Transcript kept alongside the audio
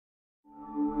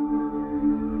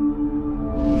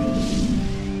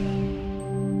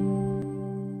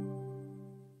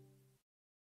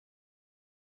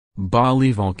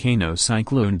Bali volcano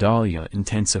Cyclone Dahlia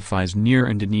intensifies near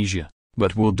Indonesia,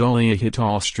 but will Dahlia hit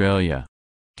Australia?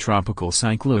 Tropical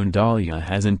Cyclone Dahlia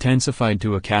has intensified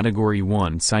to a Category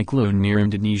 1 cyclone near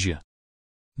Indonesia.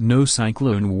 No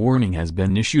cyclone warning has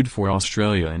been issued for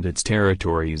Australia and its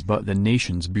territories, but the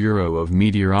nation's Bureau of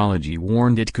Meteorology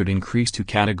warned it could increase to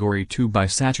Category 2 by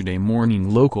Saturday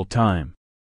morning local time.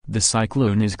 The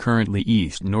cyclone is currently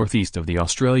east-northeast of the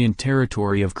Australian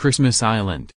territory of Christmas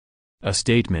Island. A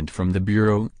statement from the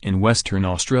Bureau in Western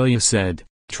Australia said,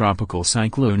 Tropical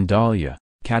Cyclone Dahlia,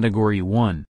 Category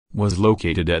 1, was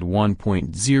located at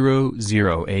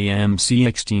 1.00 AM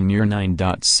CXT near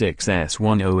 9.6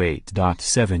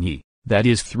 S108.7 E, that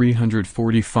is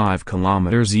 345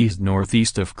 kilometers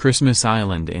east-northeast of Christmas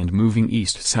Island and moving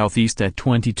east-southeast at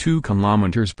 22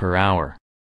 kilometers per hour.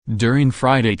 During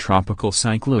Friday, Tropical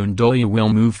Cyclone Dahlia will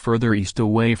move further east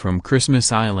away from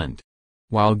Christmas Island.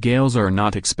 While gales are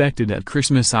not expected at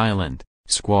Christmas Island,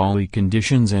 squally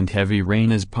conditions and heavy rain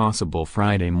is possible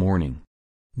Friday morning.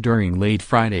 During late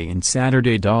Friday and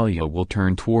Saturday, Dahlia will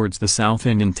turn towards the south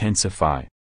and intensify.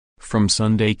 From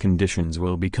Sunday, conditions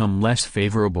will become less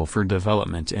favorable for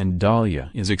development and Dahlia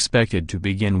is expected to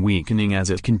begin weakening as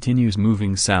it continues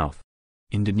moving south.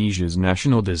 Indonesia's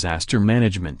National Disaster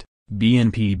Management,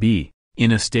 BNPB,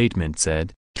 in a statement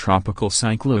said, Tropical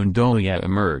Cyclone Dahlia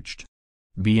emerged.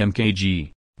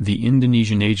 BMKG, the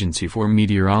Indonesian Agency for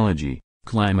Meteorology,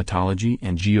 Climatology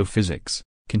and Geophysics,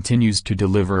 continues to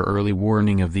deliver early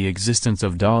warning of the existence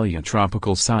of Dahlia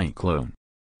tropical cyclone.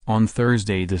 On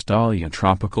Thursday, this Dahlia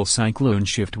tropical cyclone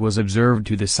shift was observed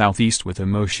to the southeast with a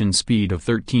motion speed of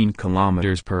 13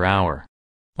 km per hour.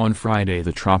 On Friday,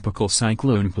 the tropical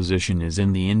cyclone position is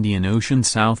in the Indian Ocean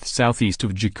south-southeast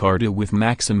of Jakarta with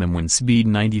maximum wind speed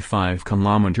 95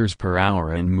 km per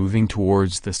hour and moving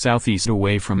towards the southeast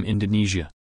away from Indonesia.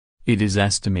 It is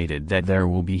estimated that there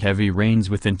will be heavy rains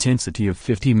with intensity of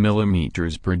 50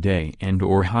 mm per day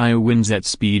and/or high winds at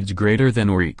speeds greater than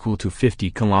or equal to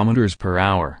 50 km per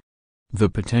hour. The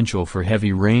potential for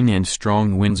heavy rain and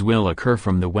strong winds will occur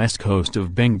from the west coast of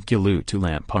Bengkulu to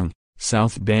Lampung,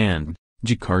 South Band,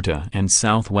 Jakarta and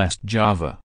southwest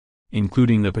Java,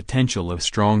 including the potential of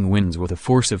strong winds with a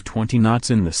force of 20 knots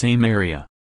in the same area.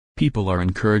 People are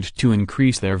encouraged to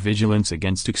increase their vigilance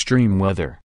against extreme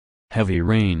weather. Heavy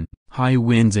rain, high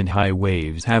winds and high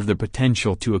waves have the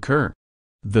potential to occur.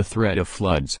 The threat of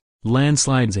floods,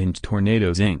 landslides and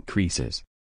tornadoes increases.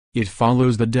 It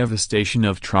follows the devastation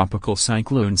of Tropical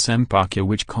Cyclone Sempaka,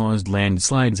 which caused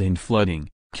landslides and flooding,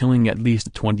 killing at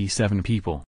least 27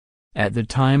 people. At the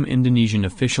time, Indonesian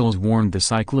officials warned the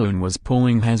cyclone was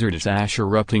pulling hazardous ash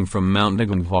erupting from Mount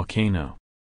Agung volcano.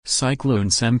 Cyclone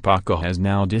Sempaka has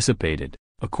now dissipated,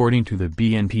 according to the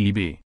BNPB.